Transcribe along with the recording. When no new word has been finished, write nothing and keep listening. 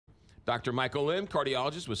Dr. Michael Lim,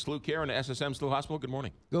 cardiologist with SLU Care and SSM SLU Hospital. Good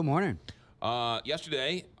morning. Good morning.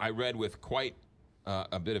 Yesterday, I read with quite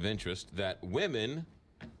a bit of interest that women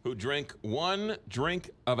who drink 1 drink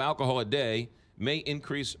of alcohol a day may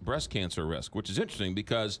increase breast cancer risk, which is interesting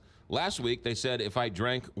because last week they said if I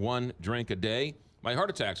drank 1 drink a day, my heart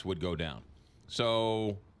attacks would go down.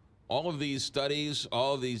 So all of these studies,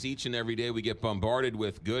 all of these each and every day, we get bombarded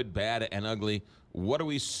with good, bad, and ugly. What are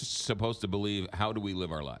we supposed to believe? How do we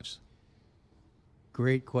live our lives?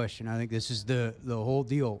 Great question. I think this is the whole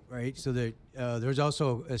deal, right? So that there's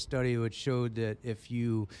also a study which showed that if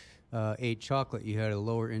you ate chocolate, you had a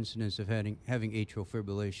lower incidence of having atrial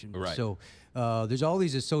fibrillation. Right. So there's all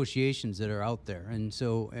these associations that are out there. And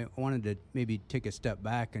so I wanted to maybe take a step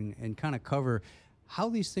back and kind of cover how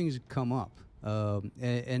these things come up.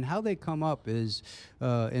 And how they come up is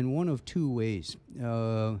in one of 2 ways.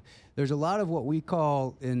 There's a lot of what we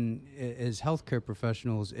call as healthcare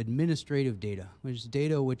professionals administrative data, which is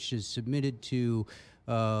data which is submitted to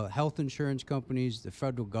health insurance companies, the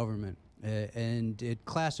federal government, and it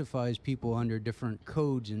classifies people under different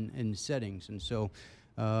codes and settings. And so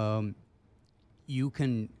you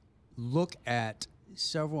can look at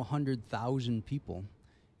several 100,000 people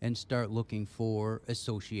and start looking for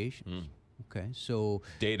associations. Okay, so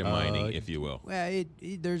data mining, if you will. Well,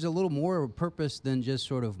 there's a little more of a purpose than just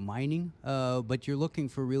sort of mining, but you're looking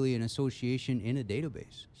for really an association in a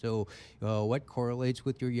database. So what correlates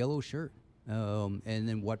with your yellow shirt? And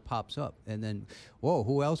then what pops up? And then, whoa,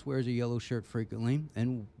 who else wears a yellow shirt frequently?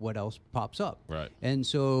 And what else pops up? Right. And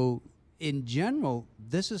so in general,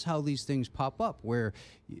 this is how these things pop up, where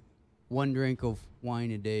 1 drink of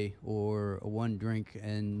wine a day or 1 drink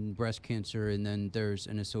and breast cancer, and then there's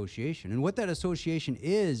an association. And what that association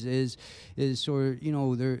is sort of, you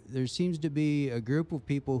know, there seems to be a group of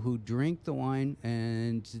people who drink the wine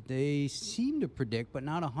and they seem to predict, but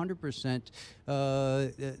not 100%,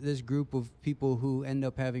 this group of people who end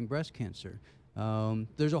up having breast cancer.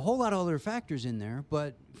 There's a whole lot of other factors in there,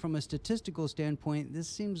 but from a statistical standpoint, this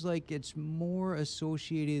seems like it's more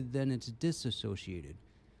associated than it's disassociated,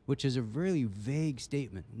 which is a really vague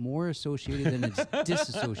statement. More associated than it's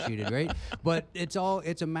disassociated, right? But it's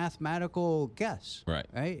a mathematical guess, right?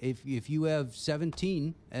 If you have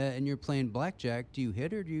 17 and you're playing blackjack, do you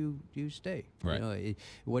hit or do you stay? Right. You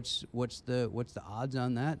know, what's the odds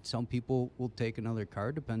on that? Some people will take another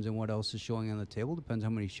card. Depends on what else is showing on the table. Depends how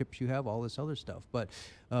many chips you have. All this other stuff. But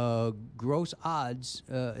gross odds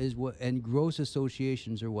is what, and gross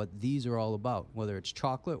associations are what these are all about. Whether it's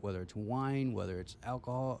chocolate, whether it's wine, whether it's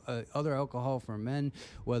alcohol, other alcohol for men,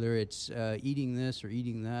 whether it's eating this or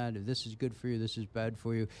eating that. If this is good for you, this is bad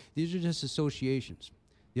for you. These are just associations.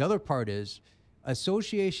 The other part is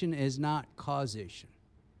association is not causation,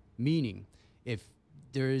 meaning if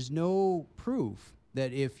there is no proof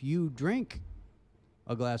that if you drink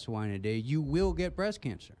a glass of wine a day, you will get breast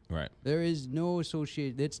cancer. Right. There is no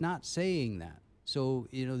association. It's not saying that. So,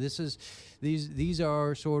 you know, these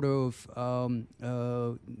are sort of,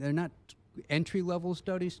 they're not entry-level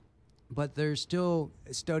studies, but they're still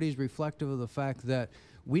studies reflective of the fact that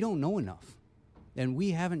we don't know enough. And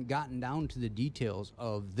we haven't gotten down to the details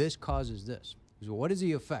of this causes this. So what is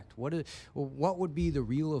the effect? What would be the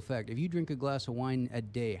real effect? If you drink a glass of wine a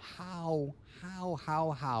day, how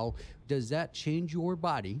does that change your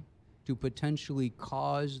body to potentially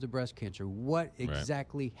cause the breast cancer? What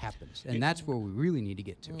exactly happens? And that's where we really need to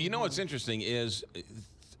get to. You know what's interesting is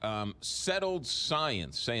settled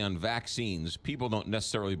science, say on vaccines, people don't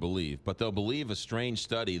necessarily believe, but they'll believe a strange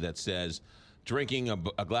study that says drinking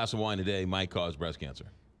a glass of wine a day might cause breast cancer.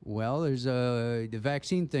 Well, there's the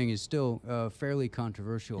vaccine thing is still fairly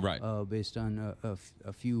controversial, right? Based on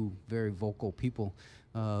a few very vocal people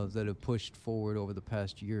that have pushed forward over the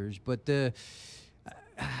past years. But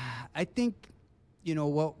I think, you know,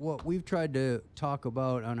 what we've tried to talk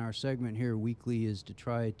about on our segment here weekly is to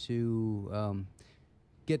try to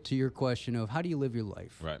get to your question of how do you live your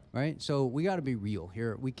life, right? So we got to be real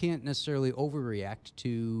here. We can't necessarily overreact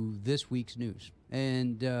to this week's news,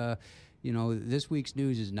 and you know, this week's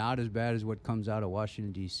news is not as bad as what comes out of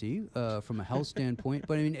Washington, D.C. From a health standpoint,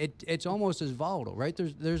 but I mean, it's almost as volatile, right?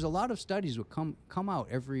 There's a lot of studies that come out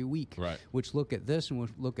every week, which look at this and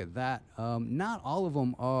which look at that. Not all of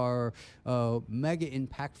them are mega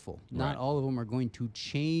impactful. Not all of them are going to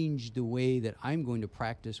change the way that I'm going to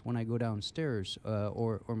practice when I go downstairs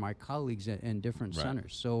or my colleagues in different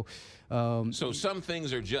centers. So some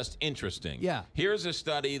things are just interesting. Yeah. Here's a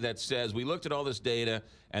study that says we looked at all this data,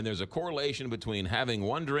 and there's a correlation between having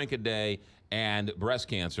 1 drink a day and breast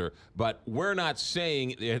cancer, but we're not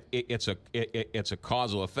saying it's a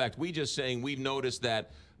causal effect. We're just saying we've noticed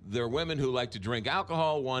that there are women who like to drink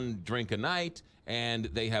alcohol, 1 drink a night, and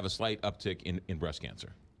they have a slight uptick in breast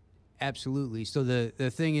cancer. Absolutely. So the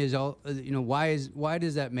thing is, why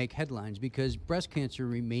does that make headlines? Because breast cancer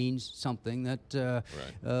remains something that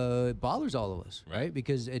bothers all of us, right?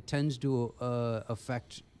 Because it tends to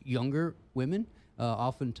affect younger women.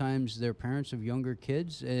 Oftentimes, they're parents of younger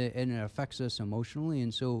kids, and it affects us emotionally.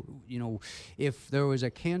 And so, if there was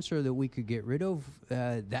a cancer that we could get rid of,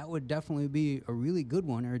 that would definitely be a really good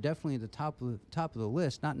one, or definitely at the top of the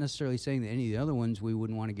list. Not necessarily saying that any of the other ones we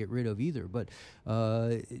wouldn't want to get rid of either, but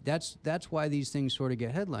that's why these things sort of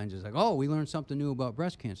get headlines. It's like, oh, we learned something new about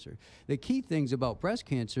breast cancer. The key things about breast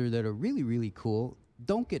cancer that are really, really cool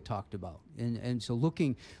don't get talked about, and so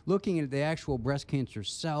looking at the actual breast cancer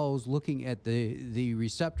cells, looking at the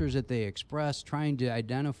receptors that they express, trying to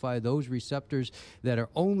identify those receptors that are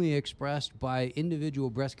only expressed by individual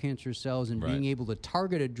breast cancer cells, and being able to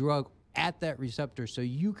target a drug at that receptor so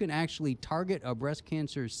you can actually target a breast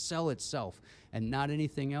cancer cell itself and not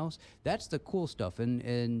anything else. That's the cool stuff,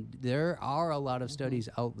 and there are a lot of studies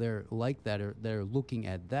out there like that are looking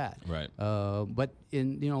at that. Right. But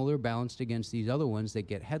they're balanced against these other ones that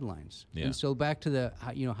get headlines. Yeah. And so back to the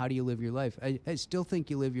how do you live your life? I still think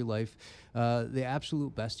you live your life the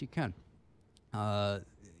absolute best you can.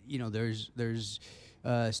 There's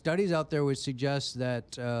studies out there which suggest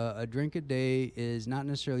that a drink a day is not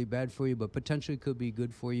necessarily bad for you, but potentially could be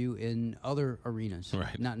good for you in other arenas.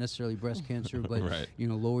 Right. Not necessarily breast cancer, but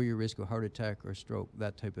lower your risk of heart attack or stroke,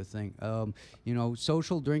 that type of thing.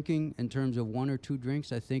 Social drinking in terms of 1 or 2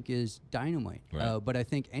 drinks, I think, is dynamite. Right. But I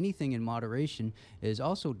think anything in moderation is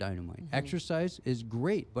also dynamite. Exercise is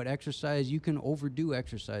great, but you can overdo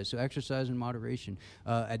exercise. So exercise in moderation.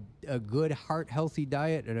 A good heart-healthy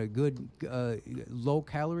diet and a good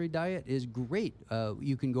low-calorie diet is great.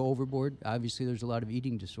 You can go overboard. Obviously, there's a lot of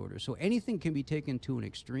eating disorders. So anything can be taken to an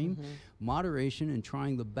extreme. Moderation and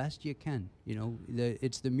trying the best you can.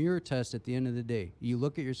 It's the mirror test at the end of the day. You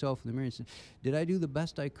look at yourself in the mirror and say, did I do the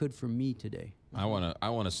best I could for me today? I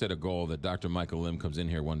want to set a goal that Dr. Michael Lim comes in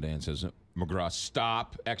here one day and says, McGraw,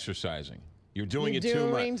 stop exercising. You're doing too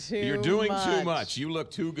much. You're doing too much. You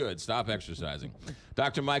look too good. Stop exercising.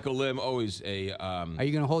 Dr. Michael Lim, always a... Are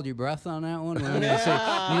you going to hold your breath on that one? When I'm going to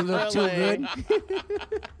say, you look too good?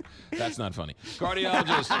 That's not funny.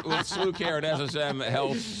 Cardiologist with SLU Care at SSM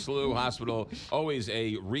Health SLU Hospital. Always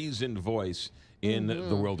a reasoned voice in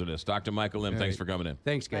the wilderness. Dr. Michael Lim, thanks for coming in.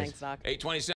 Thanks, guys. Thanks, Doc. 8:27.